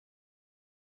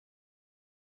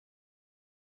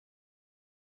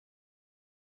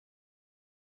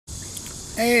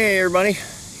Hey everybody,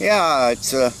 yeah,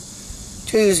 it's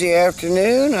Tuesday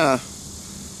afternoon.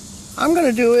 I'm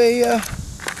going to do a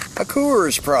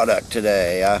Coors product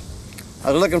today. I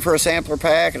was looking for a sampler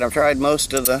pack, and I've tried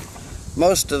most of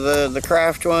the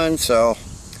craft ones. So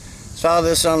saw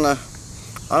this on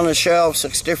the shelf,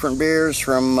 6 different beers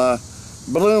from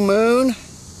Blue Moon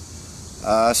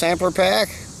sampler pack.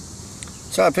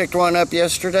 So I picked one up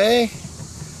yesterday,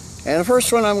 and the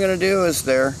first one I'm going to do is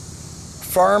their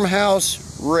Farmhouse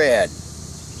Red.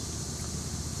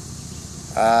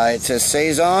 It says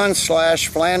Saison /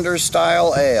 Flanders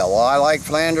style ale. Well, I like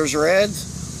Flanders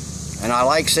Reds and I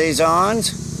like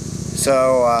Saisons,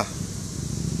 so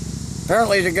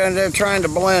apparently they're trying to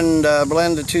blend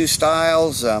the two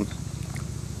styles. From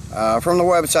the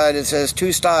website it says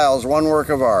 2 styles, 1 work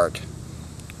of art.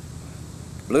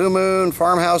 Blue Moon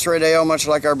Farmhouse Red Ale, much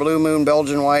like our Blue Moon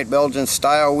Belgian White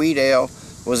Belgian-Style wheat ale,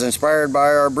 was inspired by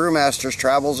our brewmaster's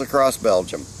travels across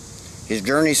Belgium. His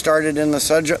journey started in the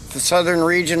southern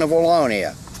region of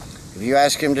Wallonia. If you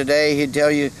ask him today, he'll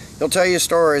tell you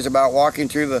stories about walking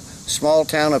through the small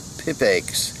town of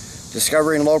Pipaix,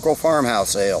 discovering local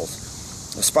farmhouse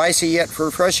ales. The spicy yet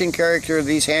refreshing character of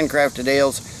these handcrafted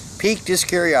ales piqued his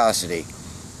curiosity.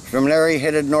 From there he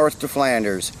headed north to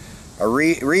Flanders, a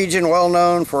region well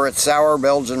known for its sour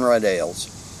Belgian Red Ales.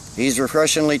 These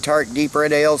refreshingly tart, deep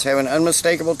red ales have an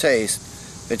unmistakable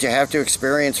taste that you have to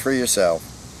experience for yourself.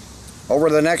 Over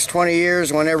the next 20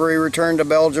 years, whenever he returned to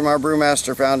Belgium, our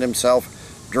brewmaster found himself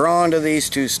drawn to these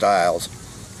 2 styles.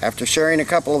 After sharing a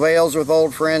couple of ales with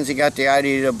old friends, he got the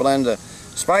idea to blend the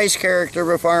spice character of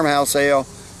a farmhouse ale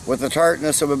with the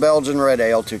tartness of a Belgian Red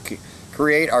Ale to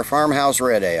create our Farmhouse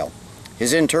Red Ale.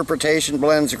 His interpretation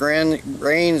blends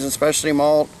grains and specialty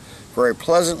malt for a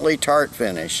pleasantly tart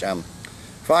finish.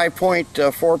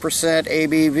 5.4%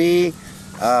 ABV,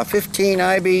 15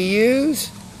 IBUs.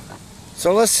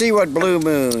 So let's see what Blue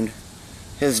Moon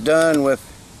has done with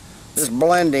this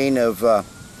blending of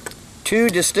 2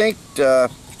 distinct,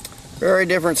 very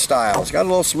different styles. Got a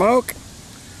little smoke.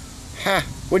 Ha!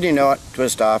 Wouldn't you know it?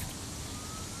 Twist off.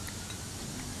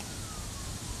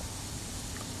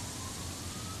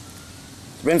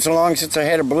 It's been so long since I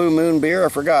had a Blue Moon beer, I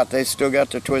forgot they still got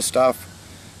the twist off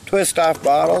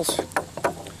bottles.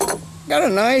 Got a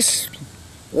nice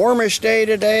warmish day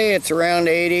today. It's around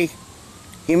 80.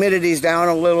 Humidity's down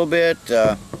a little bit.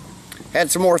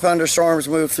 Had some more thunderstorms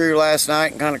move through last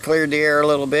night and kind of cleared the air a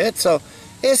little bit, so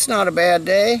it's not a bad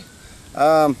day.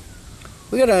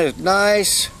 We got a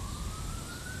nice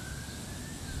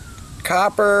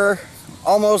copper,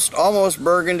 almost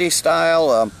burgundy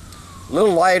style. A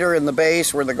little lighter in the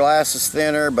base where the glass is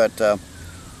thinner, but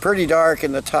pretty dark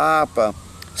in the top.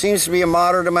 Seems to be a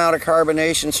moderate amount of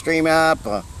carbonation stream up.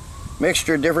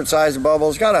 Mixture of different sized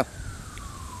bubbles.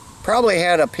 Probably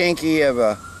had a pinky of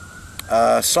a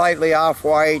slightly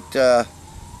off-white,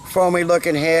 foamy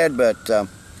looking head, but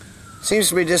seems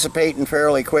to be dissipating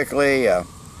fairly quickly. Like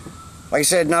I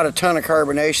said, not a ton of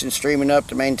carbonation streaming up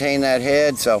to maintain that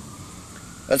head, so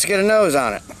let's get a nose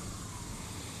on it.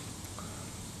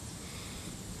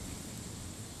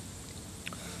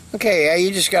 Okay, yeah,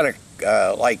 you just got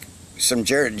like some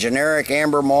generic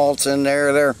amber malts in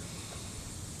there.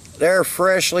 They're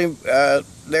freshly,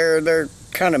 they're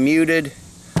kind of muted.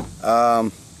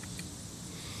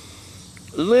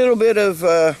 Little bit of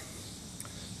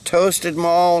toasted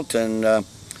malt and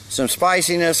some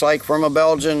spiciness like from a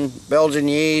Belgian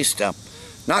yeast.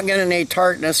 Not getting any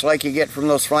tartness like you get from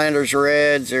those Flanders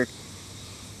Reds, or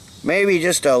maybe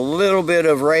just a little bit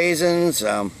of raisins.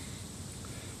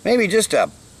 Maybe just a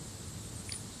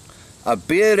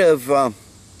bit of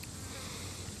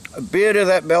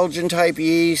that Belgian type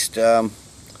yeast,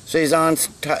 Saison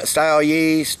style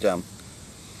yeast,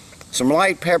 some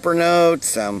light pepper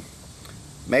notes,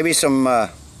 maybe some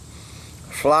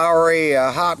flowery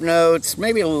hop notes,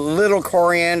 maybe a little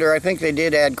coriander. I think they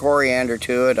did add coriander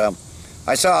to it.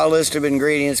 I saw a list of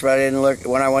ingredients, but I didn't look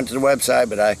when I went to the website,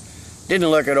 but I didn't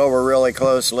look it over really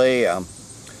closely.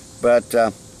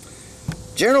 But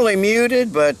generally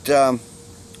muted, but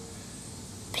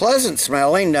pleasant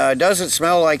smelling. Doesn't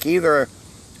smell like either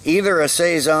a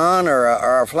Saison or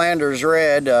a Flanders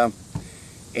Red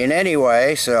in any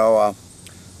way. So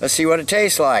let's see what it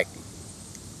tastes like.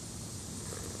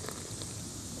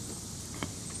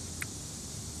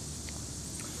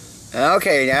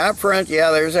 Okay, now up front,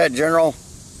 yeah, there's that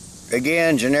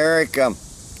generic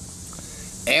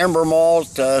amber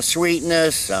malt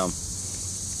sweetness.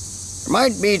 There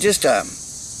might be just a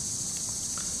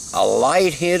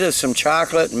light hint of some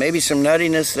chocolate and maybe some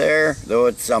nuttiness there, though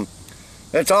it's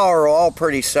all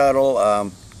pretty subtle.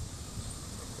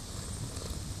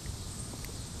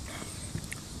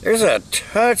 There's a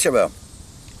touch of a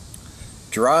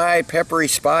dry, peppery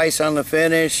spice on the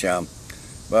finish,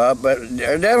 but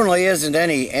there definitely isn't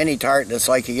any tartness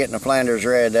like you get in a Flanders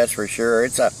Red, that's for sure.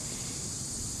 It's a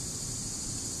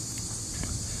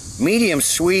medium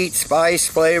sweet spice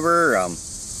flavor,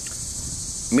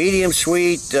 medium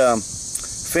sweet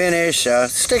finish,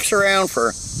 sticks around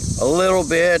for a little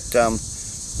bit.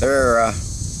 There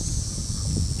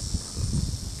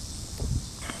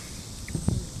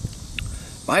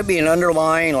might be an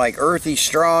underlying like earthy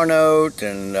straw note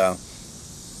and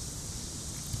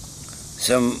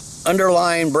some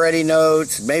underlying bready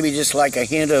notes, maybe just like a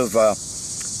hint of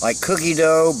like cookie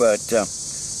dough, but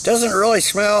doesn't really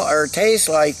smell or taste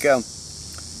like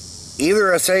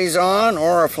either a Saison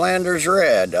or a Flanders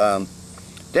Red.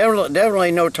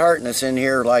 Definitely no tartness in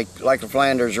here like a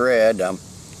Flanders Red.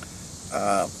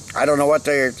 I don't know what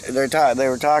they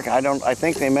were talking. I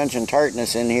think they mentioned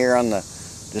tartness in here on the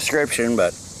description,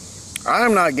 but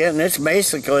I'm not getting. It's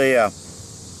basically a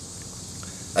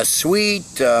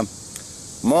sweet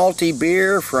malty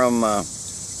beer from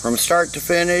start to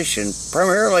finish, and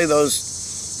primarily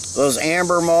those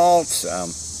amber malts.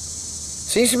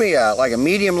 Seems to be like a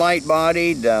medium light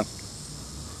bodied,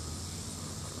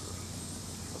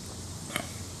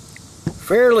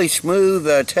 fairly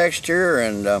smooth texture,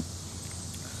 and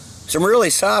some really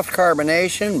soft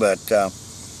carbonation, but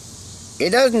it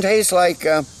doesn't taste like.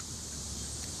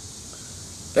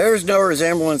 There's no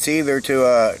resemblance either to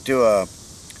a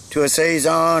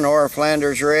Saison or a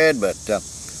Flanders Red, but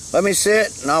let me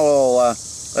sit and I will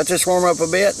let this warm up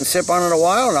a bit and sip on it a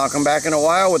while, and I'll come back in a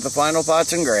while with the final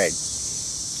thoughts and grade.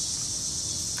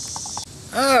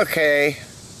 Okay,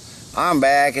 I'm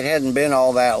back. It hadn't been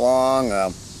all that long.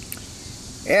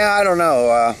 Yeah, I don't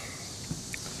know.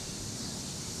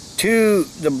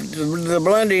 The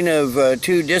blending of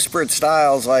two disparate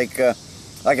styles like a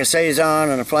Saison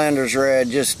and a Flanders Red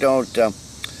just don't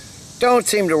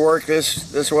seem to work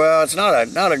this well. It's not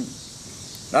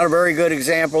a very good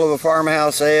example of a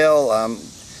Farmhouse Ale.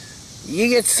 You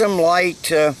get some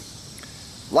light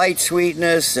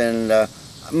sweetness and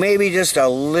maybe just a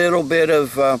little bit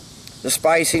of the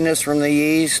spiciness from the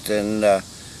yeast, and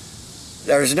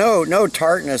there's no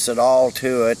tartness at all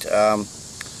to it,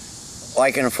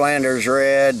 like in a Flanders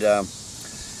Red.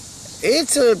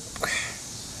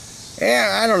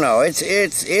 I don't know. It's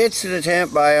an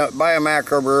attempt by a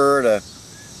macrobrewer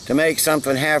to make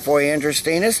something halfway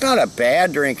interesting. It's not a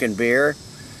bad drinking beer.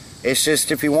 It's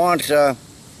just if you want to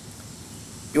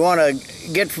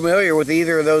get familiar with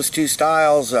either of those two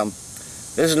styles,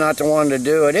 this is not the one to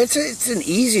do it. It's an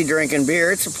easy drinking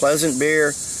beer. It's a pleasant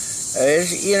beer.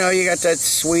 You know, you got that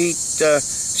sweet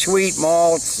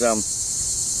malts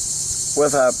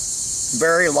with a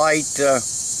very light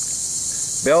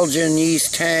Belgian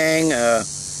yeast tang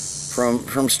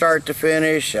from start to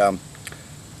finish. I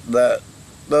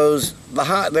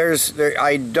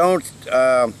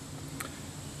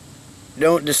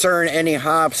don't discern any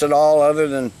hops at all, other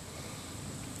than,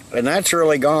 and that's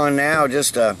really gone now.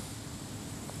 Just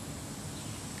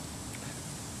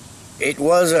it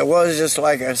was just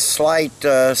like a slight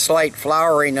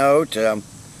flowery note,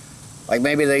 like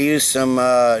maybe they used some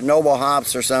noble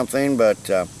hops or something, but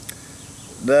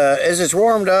as it's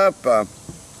warmed up,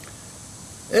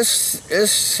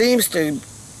 this seems to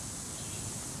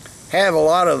have a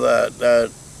lot of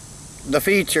the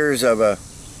features of a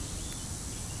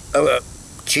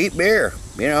cheap beer,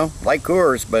 you know, like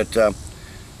Coors, but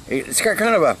it's got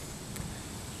kind of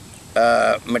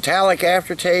a metallic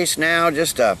aftertaste now.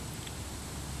 Just the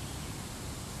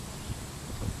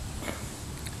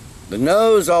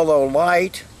nose, although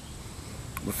light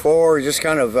before, just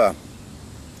kind of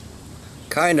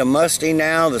musty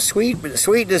now. The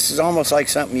sweetness is almost like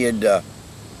something you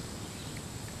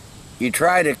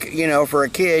try to, you know, for a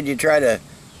kid, you try to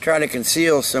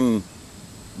conceal some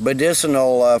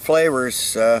medicinal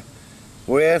flavors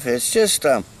with. It's just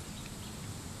like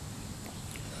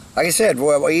I said,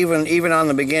 well, even on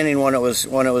the beginning when it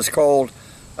was cold,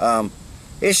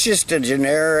 it's just a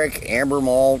generic amber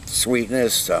malt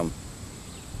sweetness.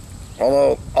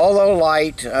 Although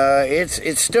light,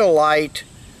 it's still light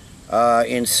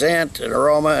in scent and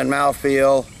aroma and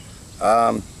mouthfeel.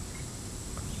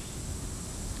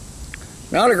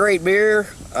 Not a great beer.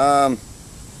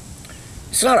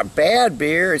 It's not a bad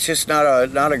beer. It's just not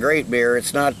a great beer.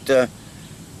 It's not, and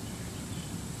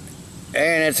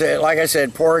it's like I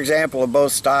said, poor example of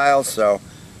both styles. So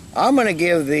I'm going to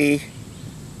give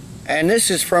and this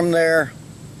is from their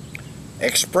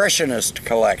Expressionist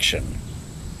collection,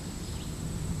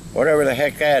 whatever the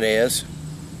heck that is.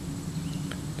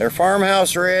 Their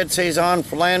Farmhouse Red Saison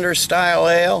Flanders Style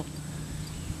Ale.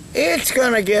 It's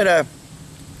gonna get a,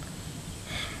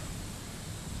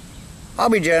 I'll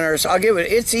be generous, I'll give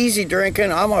it, it's easy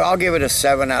drinking, I'll give it a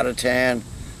 7 out of 10.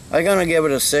 I'm gonna give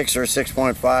it a 6 or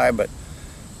 6.5, but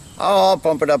I'll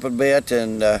pump it up a bit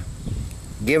and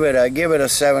give it a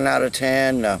 7 out of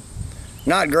 10.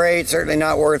 Not great, certainly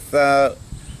not worth going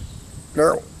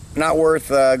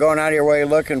out of your way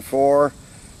looking for.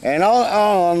 And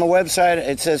on the website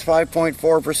it says 5.4%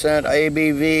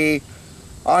 ABV.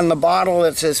 On the bottle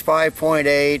it says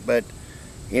 5.8, but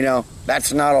you know,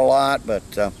 that's not a lot. But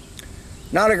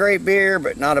not a great beer,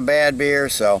 but not a bad beer.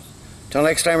 So till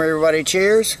next time, everybody,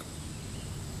 cheers.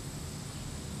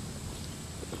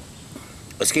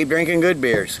 Let's keep drinking good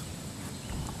beers.